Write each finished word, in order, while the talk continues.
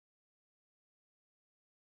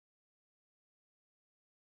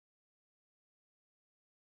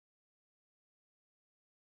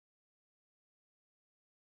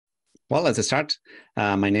Well, let's start.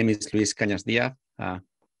 My name is Luis Cañas-Díaz.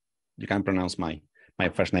 You can pronounce my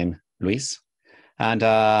first name, Luis. And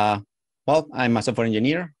well, I'm a software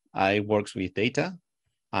engineer. I work with data,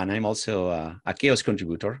 and I'm also a Chaos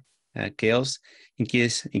contributor. Chaos, in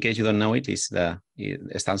case you don't know it,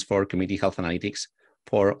 it stands for Community Health Analytics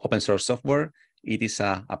for open source software. It is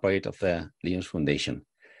a project of the Linux Foundation.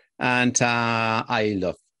 And I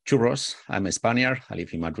love churros. I'm a Spaniard. I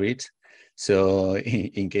live in Madrid. So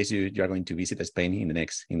in case you are going to visit Spain in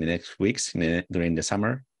the next weeks during the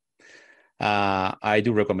summer, I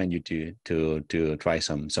do recommend you to try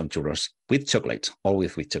some churros with chocolate,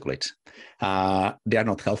 always with chocolate. They are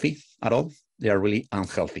not healthy at all. They are really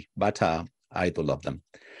unhealthy, but I do love them.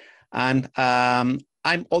 And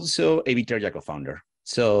I'm also a Bitergia co-founder.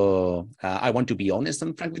 So I want to be honest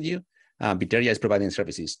and frank with you. Bitergia is providing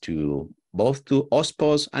services to both to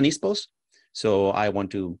OSPOs and ISPOs. So I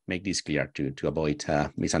want to make this clear to avoid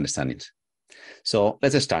misunderstandings. So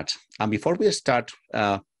let's start. And before we start,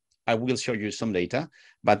 I will show you some data.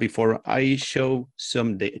 But before I show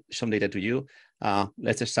some data to you,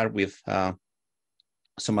 let's start with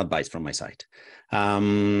some advice from my side.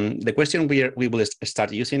 The question we will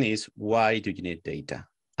start using is, why do you need data?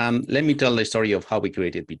 Let me tell the story of how we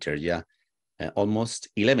created Bitergia almost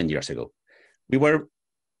 11 years ago. We were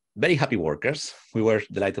very happy workers. We were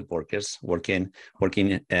delighted workers working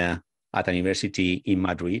at a university in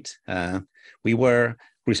Madrid. We were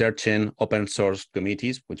researching open source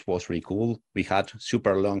communities, which was really cool. We had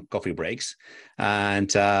super long coffee breaks.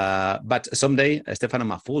 And but someday, Stefano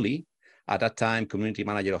Maffuli, at that time, community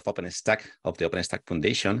manager of OpenStack, of the OpenStack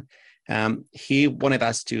Foundation, he wanted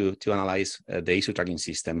us to analyze the issue tracking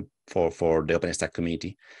system for the OpenStack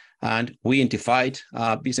community. And we identified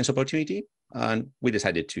a business opportunity, and we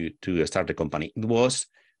decided to start the company. It was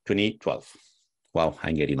 2012. Wow,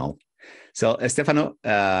 I'm getting old. So Stefano,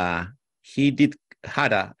 he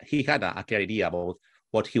had a clear idea about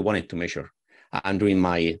what he wanted to measure. And during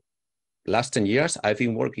my last 10 years, I've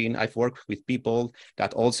worked with people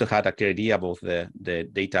that also had a clear idea about the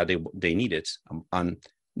data they needed, and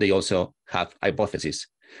they also have hypotheses.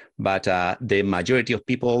 But the majority of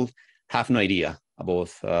people have no idea about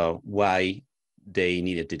why they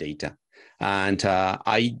needed the data. And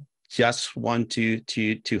I just want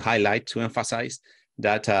to highlight, to emphasize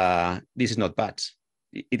that this is not bad.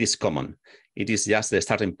 It is common. It is just the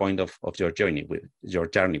starting point of your journey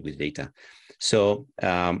with data. So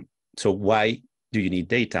so why do you need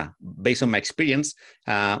data? Based on my experience,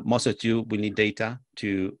 most of you will need data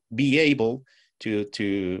to be able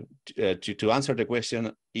to answer the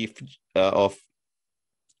question if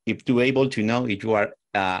to able to know if you are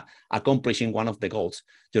accomplishing one of the goals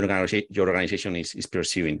your organization is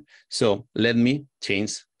pursuing. So let me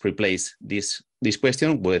replace this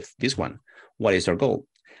question with this one. What is your goal?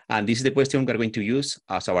 And this is the question we're going to use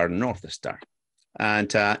as our North Star.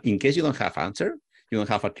 And in case you don't have answer, you don't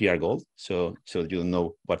have a clear goal, so you don't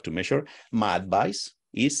know what to measure, my advice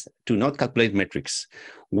is to not calculate metrics.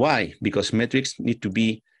 Why? Because metrics need to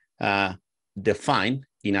be defined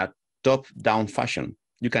in a top-down fashion.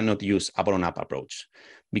 You cannot use a bottom-up approach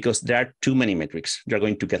because there are too many metrics. You're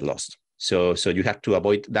going to get lost. So you have to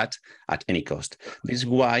avoid that at any cost. This is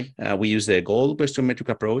why we use the goal-based metric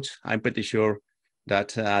approach. I'm pretty sure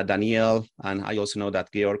that Daniel, and I also know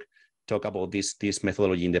that Georg, talk about this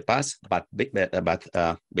methodology in the past, but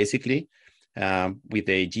basically with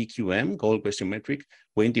the GQM, goal-based metric,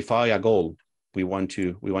 we identify a goal we want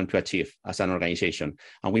to achieve as an organization,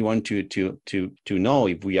 and we want to know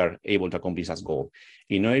if we are able to accomplish that goal.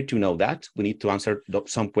 In order to know that, we need to answer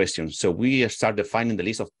some questions. So we start defining the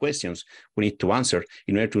list of questions we need to answer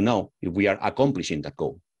in order to know if we are accomplishing that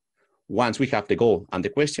goal. Once we have the goal and the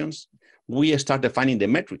questions, we start defining the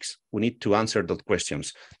metrics we need to answer those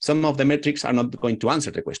questions. Some of the metrics are not going to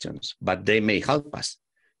answer the questions, but they may help us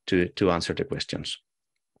to answer the questions.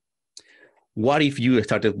 What if you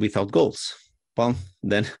started without goals? Well,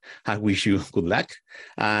 then I wish you good luck.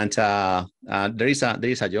 And there is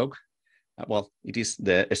a joke. Well, it is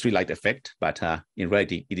the streetlight effect, but in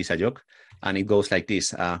reality, it is a joke. And it goes like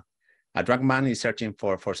this. A drunk man is searching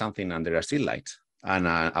for something under a streetlight. And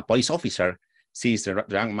a police officer sees the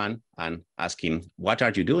drunk man and asks him, "What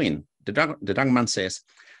are you doing?" The drunk man says,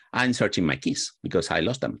 "I'm searching my keys because I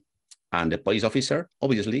lost them." And the police officer,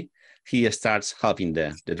 obviously, he starts helping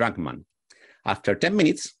the drunk man. After 10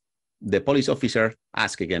 minutes, the police officer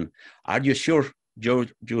asks again, "Are you sure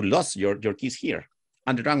you lost your keys here?"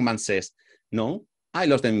 And the drunk man says, "No, I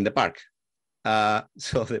lost them in the park."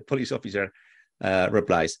 So the police officer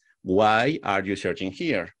replies, "Why are you searching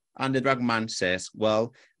here?" And the drunk man says,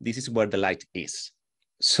 "Well, this is where the light is."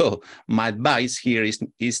 So my advice here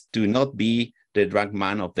is to not be the drag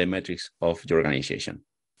man of the metrics of your organization.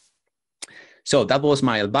 So that was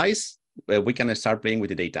my advice. We can start playing with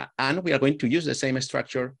the data, and we are going to use the same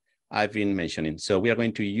structure I've been mentioning. So we are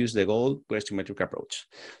going to use the goal question metric approach.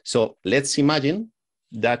 So let's imagine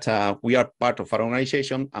that we are part of our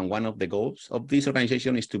organization, and one of the goals of this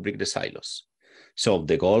organization is to break the silos. So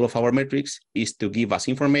the goal of our metrics is to give us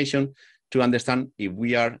information to understand if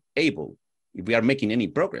we are able, if we are making any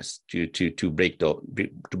progress to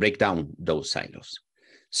break down those silos.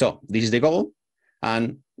 So this is the goal,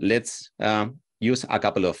 and let's use a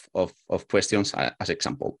couple of questions as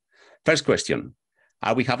example. First question: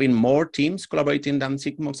 are we having more teams collaborating than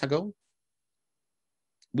 6 months ago?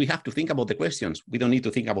 We have to think about the questions. We don't need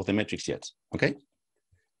to think about the metrics yet, okay?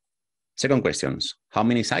 Second questions: how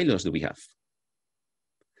many silos do we have?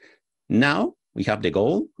 Now we have the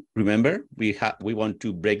goal. Remember, we want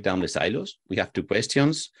to break down the silos. We have 2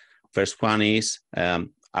 questions. First one is,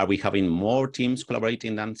 are we having more teams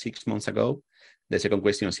collaborating than 6 months ago? The second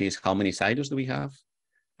question is, how many silos do we have?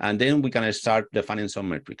 And then we can start defining some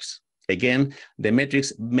metrics. Again, the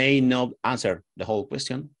metrics may not answer the whole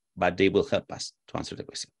question, but they will help us to answer the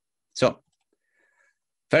question. So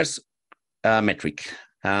first metric,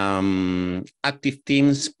 active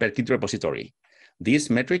teams per Git repository.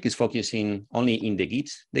 This metric is focusing only in the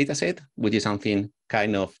Git dataset, which is something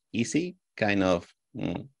kind of easy,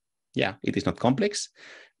 yeah, it is not complex.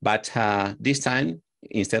 But this time,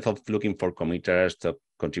 instead of looking for committers,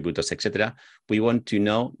 contributors, etc., we want to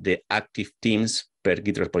know the active teams per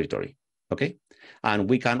Git repository, okay? And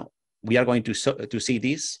we are going to see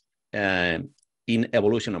this in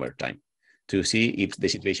evolution over time, to see if the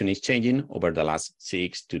situation is changing over the last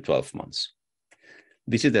 6 to 12 months.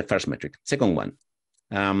 This is the first metric. Second one,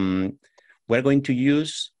 we're going to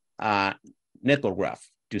use a network graph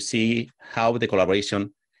to see how the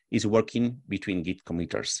collaboration is working between Git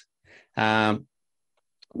committers.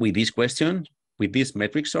 With this question, with this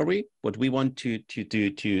metric, sorry, what we want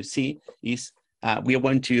to see is we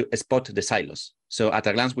want to spot the silos. So at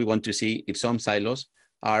a glance, we want to see if some silos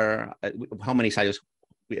are, how many silos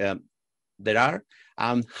there are,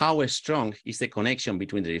 and how strong is the connection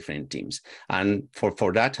between the different teams. And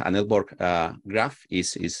for that, a network graph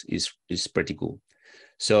is pretty cool.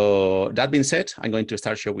 So that being said, I'm going to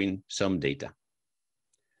start showing some data.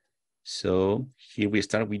 So here we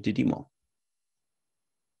start with the demo.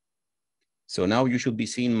 So now you should be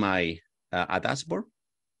seeing my a dashboard.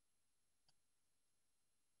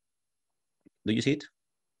 Do you see it?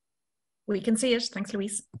 We can see it. Thanks,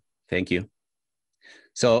 Luis. Thank you.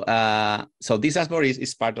 So so this dashboard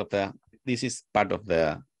is part of the, this is part of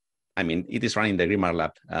the, I mean, it is running the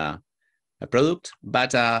GrimoireLab product,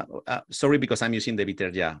 but sorry, because I'm using the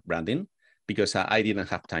Bitergia branding, because I didn't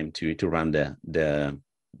have time to run the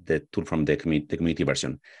tool from the community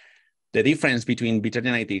version. The difference between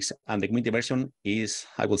Bitergia Analytics and the community version is,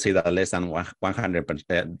 I will say that less than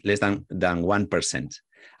 100%, less than 1%.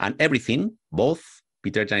 And everything, both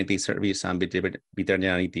Bitergia Analytics service and Bitergia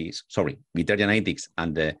Analytics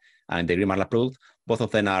and the GrimoireLab product, both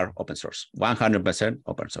of them are open source, 100%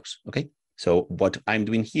 open source. Okay. So what I'm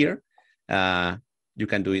doing here, you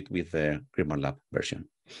can do it with the GrimoireLab version.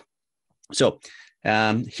 So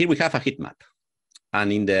here we have a heat map,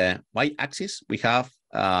 and in the y-axis we have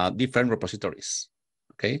different repositories.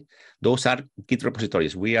 Okay, those are Git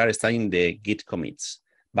repositories. We are studying the Git commits,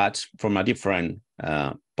 but from a different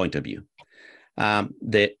point of view.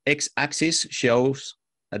 The x-axis shows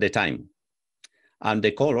the time, and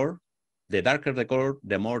the color, the darker the color,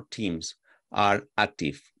 the more teams are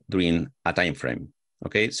active during a time frame.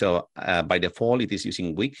 Okay, so by default it is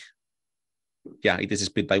using week. Yeah, it is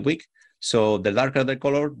split by week. So the darker the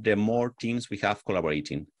color, the more teams we have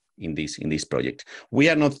collaborating in this project. We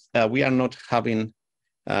are not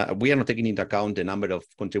taking into account the number of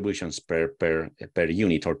contributions per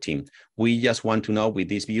unit or team. We just want to know with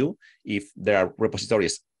this view if there are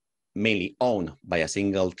repositories mainly owned by a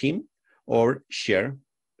single team or shared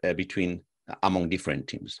among different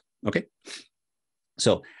teams. Okay.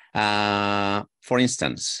 So for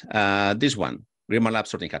instance, this one, GrimoireLab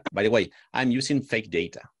sorting hat. By the way, I'm using fake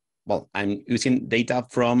data. Well, I'm using data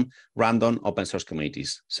from random open source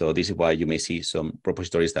communities. So this is why you may see some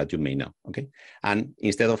repositories that you may know, okay? And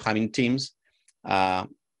instead of having teams,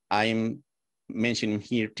 I'm mentioning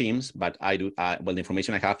here teams, but well, the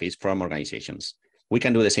information I have is from organizations. We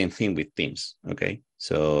can do the same thing with teams, okay?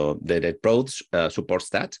 So the product supports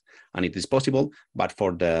that, and it is possible, but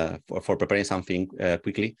for preparing something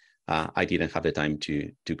quickly, I didn't have the time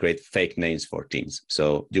to create fake names for teams.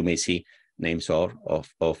 So you may see names of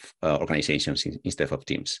organizations instead of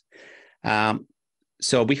teams.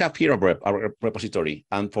 So we have here our repository,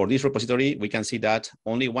 and for this repository, we can see that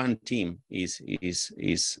only one team is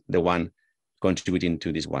the one contributing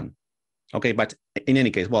to this one. Okay, but in any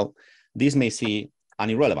case, well, this may see an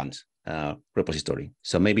irrelevant repository,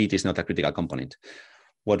 so maybe it is not a critical component.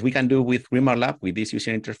 What we can do with GrimoireLab with this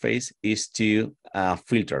user interface is to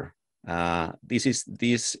filter. This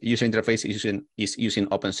user interface is using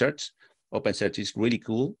OpenSearch. OpenSearch is really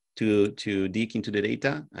cool to dig into the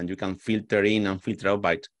data, and you can filter in and filter out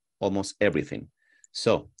by almost everything.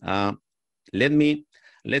 So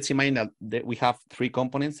let's imagine that we have 3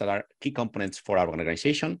 components that are key components for our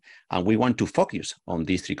organization, and we want to focus on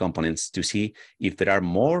these 3 components to see if there are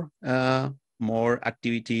more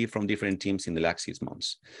activity from different teams in the last 6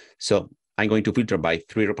 months. So I'm going to filter by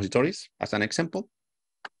 3 repositories as an example.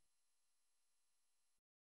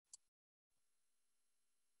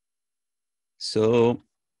 So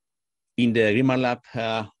in the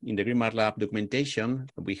GrimoireLab documentation,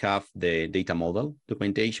 we have the data model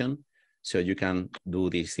documentation, so you can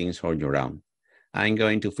do these things on your own. I'm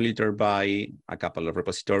going to filter by a couple of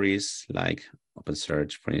repositories like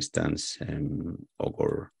OpenSearch, for instance,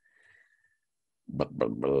 or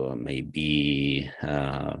maybe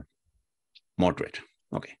Mordred.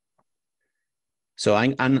 Okay. So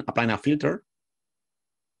I'm applying a filter,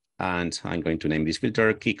 and I'm going to name this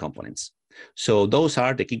filter key components. So those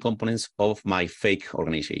are the key components of my fake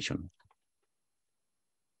organization.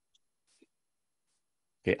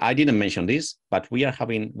 Okay, I didn't mention this, but we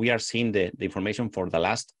are seeing the information for the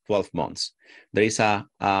last 12 months. There is a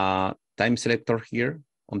time selector here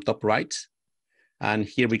on top right, and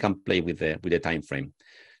here we can play with the time frame.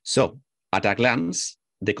 So at a glance,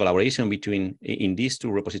 the collaboration in these 2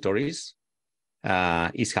 repositories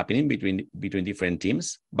is happening between different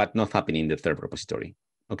teams, but not happening in the 3rd repository.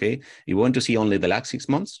 Okay, if you want to see only the last 6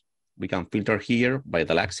 months, we can filter here by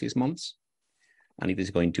the last 6 months, and it is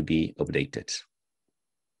going to be updated.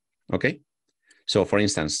 Okay, so for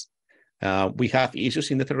instance, we have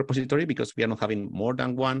issues in the 3rd repository because we are not having more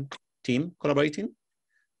than 1 team collaborating,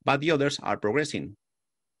 but the others are progressing.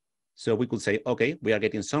 So we could say, okay, we are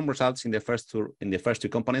getting some results in the first two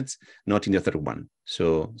components, not in the 3rd one.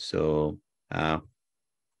 So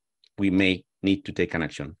we may need to take an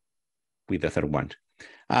action with the 3rd one.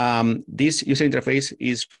 This user interface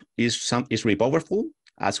is really powerful.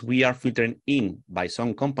 As we are filtering in by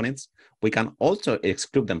some components, we can also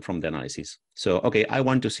exclude them from the analysis. So, okay, I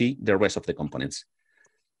want to see the rest of the components.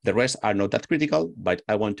 The rest are not that critical, but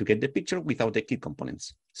I want to get the picture without the key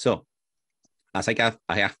components. So, as I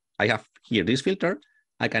have here this filter,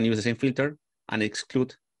 I can use the same filter and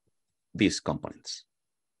exclude these components.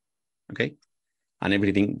 Okay, and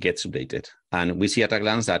everything gets updated. And we see at a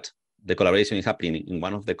glance that the collaboration is happening in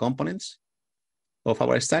one of the components of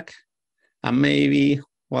our stack, and maybe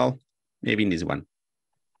in this one.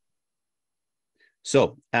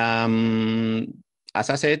 So as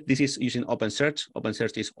I said, this is using OpenSearch.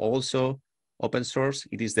 OpenSearch is also open source.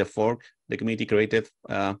 It is the fork the community created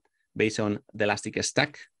based on the Elastic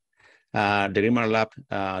Stack. The GrimoireLab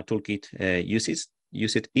toolkit uses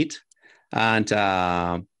it, and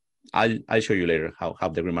I'll show you later how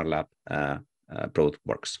the GrimoireLab product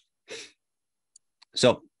works.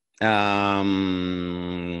 So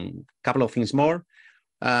couple of things more.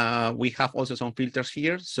 We have also some filters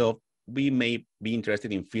here. So we may be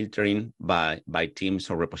interested in filtering by teams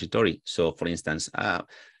or repository. So for instance,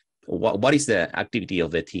 what is the activity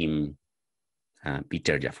of the team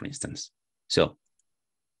Bitergia, for instance? So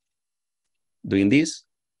doing this,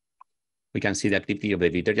 we can see the activity of the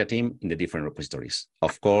Bitergia team in the different repositories.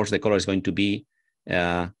 Of course, the color is going to be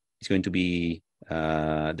the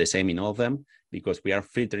same in all of them because we are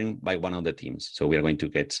filtering by one of the teams. So we are going to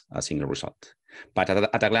get a single result. But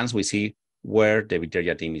at a glance, we see where the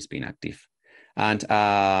Bitergia team is being active. And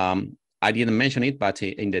I didn't mention it, but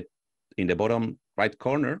in the bottom right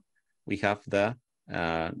corner, we have the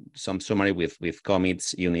some summary with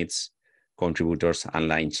commits, units, contributors, and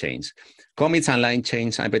line change. Commits and line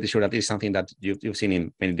change, I'm pretty sure that is something that you've seen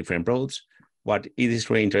in many different products. What is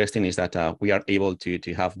really interesting is that we are able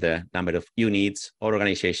to have the number of units or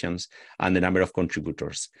organizations and the number of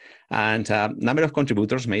contributors. And number of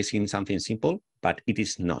contributors may seem something simple, but it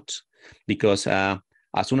is not. Because as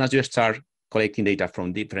soon as you start collecting data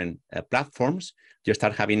from different platforms, you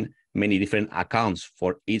start having many different accounts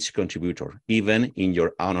for each contributor, even in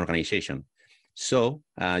your own organization. So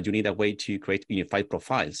you need a way to create unified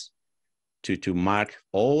profiles to mark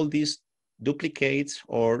all these duplicates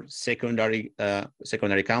or secondary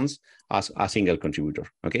accounts as a single contributor.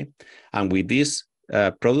 Okay, and with this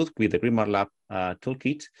product, with the GrimoireLab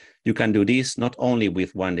toolkit, you can do this not only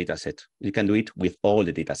with one data set, you can do it with all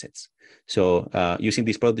the data sets. So using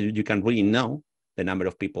this product, you can really know the number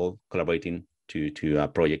of people collaborating to a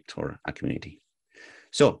project or a community.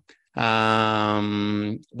 So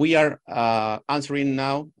we are answering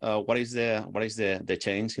now what is the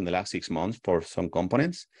change in the last 6 months for some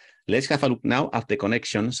components. Let's have a look now at the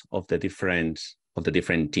connections of the different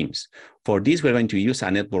teams. For this, we're going to use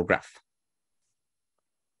a network graph.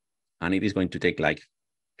 And it is going to take like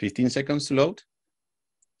 15 seconds to load.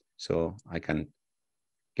 So I can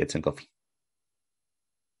get some coffee.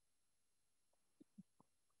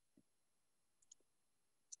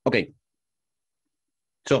 Okay.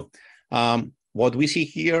 So what we see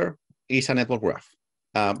here is a network graph.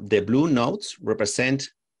 The blue nodes represent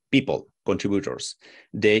people, contributors.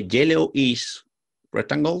 The yellowish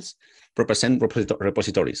rectangles represent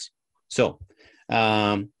repositories. So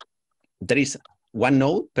there is one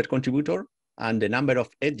node per contributor, and the number of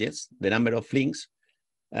edges, the number of links,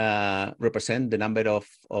 represent the number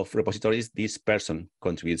of repositories this person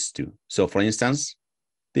contributes to. So for instance,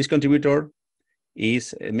 this contributor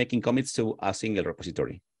is making commits to a single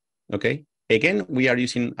repository. Okay. Again, we are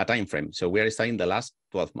using a time frame. So we are studying the last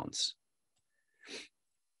 12 months.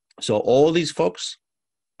 So all these folks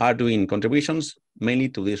are doing contributions mainly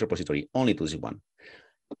to this repository, only to this one.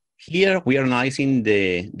 Here we are analyzing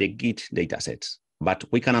the Git datasets, but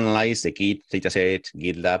we can analyze the Git dataset,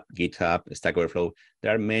 GitLab, GitHub, Stack Overflow.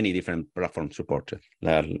 There are many different platforms supported.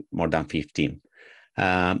 There are more than 15.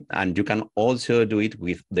 And you can also do it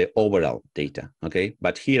with the overall data. Okay,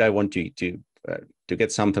 but here I want you to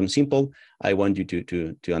get something simple. I want you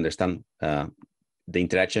to understand the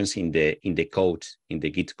interactions in the code, in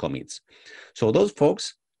the Git commits. So those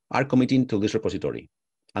folks are committing to this repository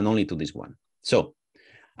and only to this one. So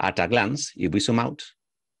at a glance, if we zoom out,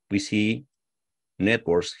 we see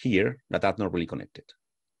networks here that are not really connected.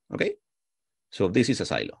 Okay, so this is a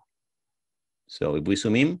silo. So if we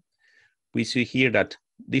zoom in, we see here that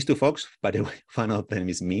these two folks, by the way, one of them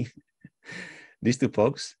is me. These two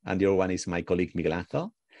folks, and the other one is my colleague Miguel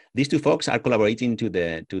Angel. These two folks are collaborating to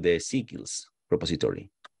the CGILS repository,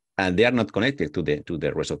 and they are not connected to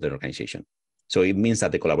the rest of the organization. So it means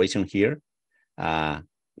that the collaboration here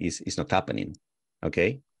is not happening.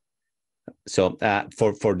 Okay. So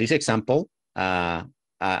for this example, we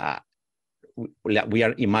are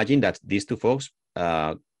imagining that these two folks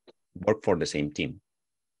work for the same team.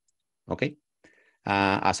 Okay.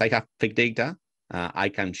 As I have fake data, I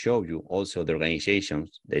can show you also the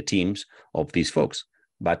organizations, the teams of these folks.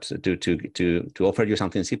 But to offer you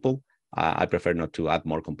something simple, I prefer not to add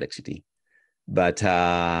more complexity. But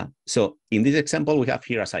so in this example, we have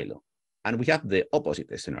here a silo, and we have the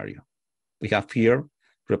opposite scenario. We have here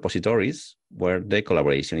repositories where the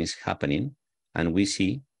collaboration is happening, and we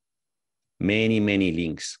see many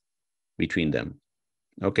links between them.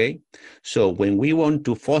 Okay, so when we want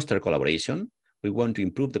to foster collaboration, we want to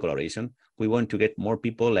improve the collaboration, we want to get more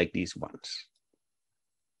people like these ones.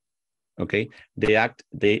 Okay, they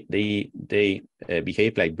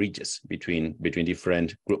behave like bridges between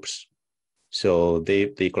different groups. So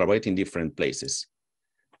they collaborate in different places.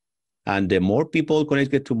 And the more people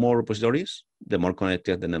connected to more repositories, the more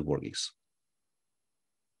connected the network is.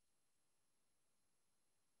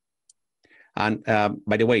 And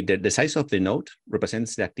by the way, the size of the node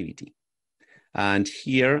represents the activity. And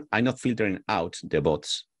here I'm not filtering out the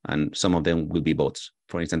bots, and some of them will be bots.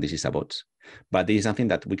 For instance, this is a bot, but this is something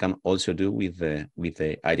that we can also do with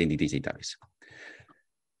the identities database.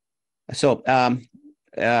 So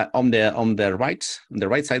on the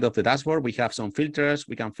right side of the dashboard, we have some filters.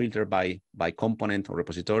 We can filter by component or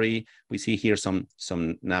repository. We see here some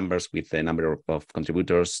numbers with the number of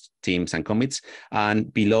contributors, teams, and commits.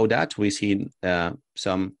 And below that, we see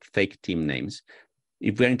some fake team names.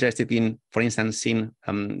 If we're interested in, for instance, seeing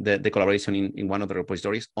the collaboration in one of the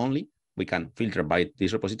repositories only, we can filter by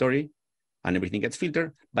this repository, and everything gets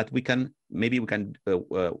filtered. But we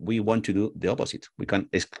want to do the opposite. We can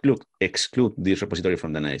exclude this repository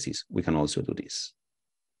from the analysis. We can also do this.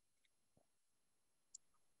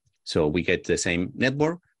 So we get the same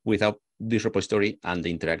network without this repository and the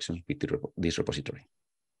interaction with this repository.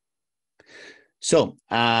 So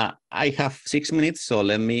I have 6 minutes. So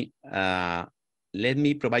let me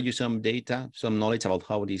provide you some data, some knowledge about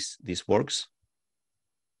how this works.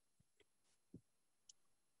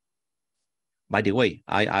 By the way,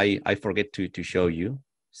 I forget to show you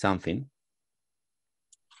something.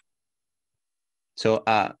 So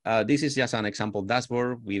this is just an example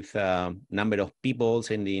dashboard with number of people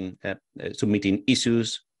sending, submitting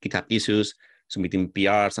issues, GitHub issues, submitting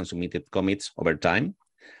PRs and submitted commits over time.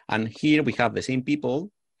 And here we have the same people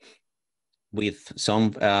with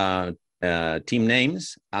some team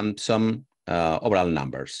names and some overall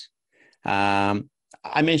numbers.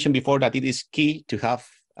 I mentioned before that it is key to have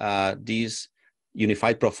this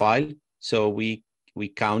unified profile, so we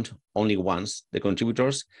count only once the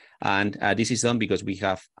contributors, and this is done because we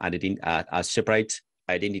have a separate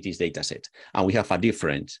identities data set, and we have a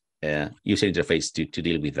different user interface to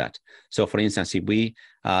deal with that. So for instance, if we,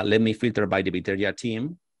 let me filter by the Bitergia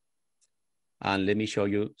team, and let me show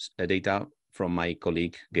you the data from my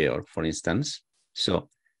colleague Georg, for instance. So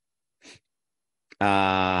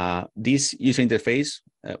this user interface,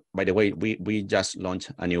 by the way, we just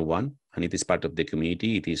launched a new one, and it is part of the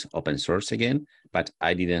community. It is open source again, but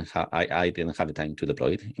I didn't have the time to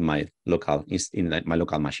deploy it in my local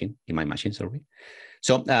machine. Sorry.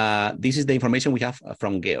 So this is the information we have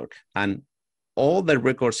from Georg, and all the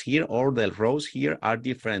records here, all the rows here are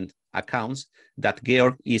different accounts that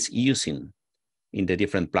Georg is using in the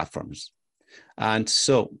different platforms. And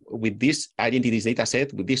so with this identities data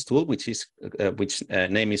set, with this tool, which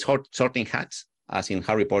name is Sorting Hats, as in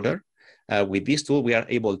Harry Potter, with this tool, we are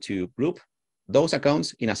able to group those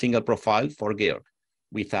accounts in a single profile for Georg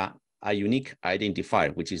with a unique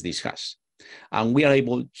identifier, which is this hash. And we are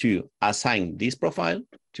able to assign this profile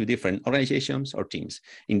to different organizations or teams.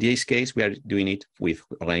 In this case, we are doing it with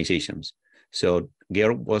organizations. So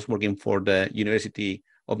Georg was working for the University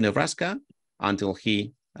of Nebraska until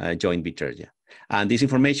he joined Bitergia. And this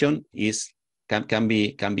information can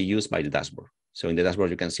be used by the dashboard. So in the dashboard,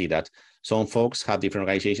 you can see that some folks have different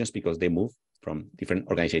organizations because they move from different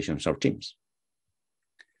organizations or teams.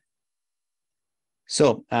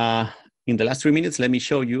 So in the last 3 minutes, let me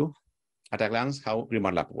show you at a glance how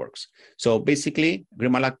GrimoireLab works. So basically,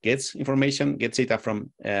 GrimoireLab gets data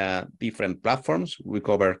from different platforms. We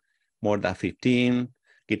cover more than 15,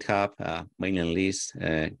 GitHub, mailing list,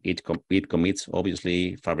 Git commits,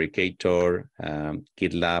 obviously, Fabricator,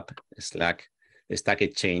 GitLab, Slack, Stack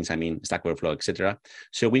Exchange, Stack Overflow, etc.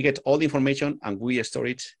 So we get all the information and we store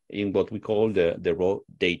it in what we call the raw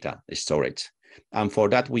data storage. And for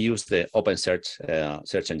that, we use the OpenSearch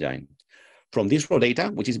search engine. From this raw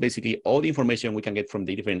data, which is basically all the information we can get from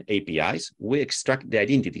the different APIs, we extract the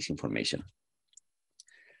identities information.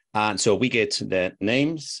 And so we get the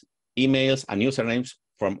names, emails, and usernames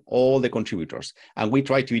from all the contributors, and we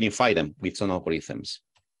try to unify them with some algorithms.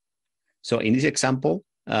 So in this example,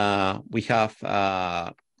 we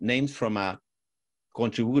have names from a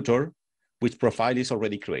contributor which profile is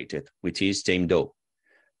already created, which is James Doe.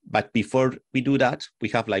 But before we do that, we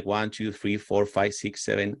have like 1, 2, 3, 4, 5, 6,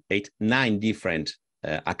 7, 8, 9 different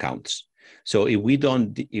accounts. So if we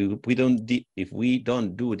don't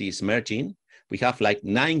do this merging, we have like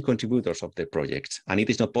 9 contributors of the project, and it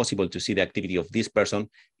is not possible to see the activity of this person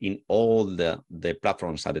in all the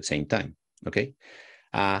platforms at the same time. Okay,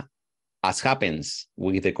 as happens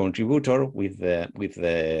with the contributor, with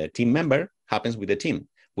the team member, happens with the team.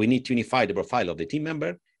 We need to unify the profile of the team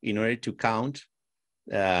member in order to count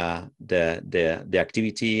the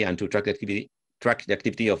activity and to track the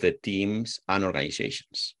activity of the teams and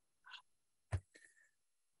organizations.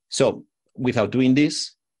 So without doing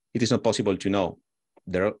this, it is not possible to know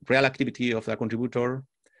the real activity of the contributor,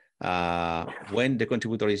 when the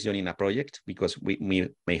contributor is joining a project, because we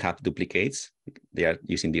may have duplicates. They are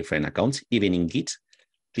using different accounts. Even in Git,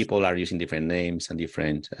 people are using different names and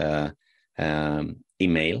different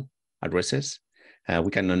email addresses.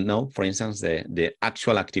 We cannot know, for instance, the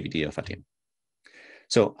actual activity of a team.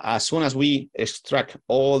 So as soon as we extract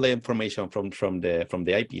all the information from the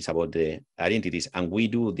IPs about the identities, and we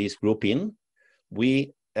do this grouping,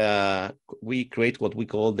 we create what we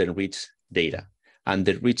call the rich data. And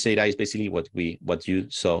the rich data is basically what you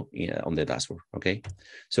saw on the dashboard. Okay,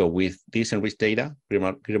 so with this enriched data,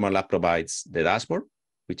 GrimoireLab provides the dashboard,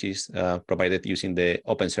 which is provided using the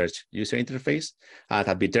OpenSearch user interface. And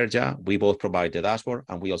at Bitergia, we both provide the dashboard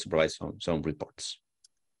and we also provide some reports.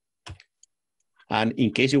 And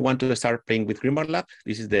in case you want to start playing with GrimoireLab,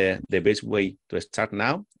 this is the best way to start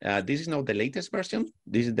now. This is not the latest version.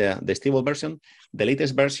 This is the stable version. The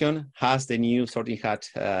latest version has the new Sorting Hat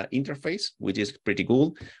interface, which is pretty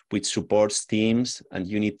cool, which supports teams and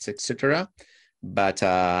units, etc. But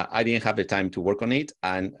I didn't have the time to work on it,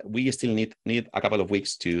 and we still need a couple of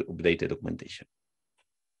weeks to update the documentation.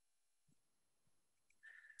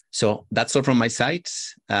 So that's all from my side.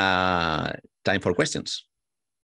 Time for questions.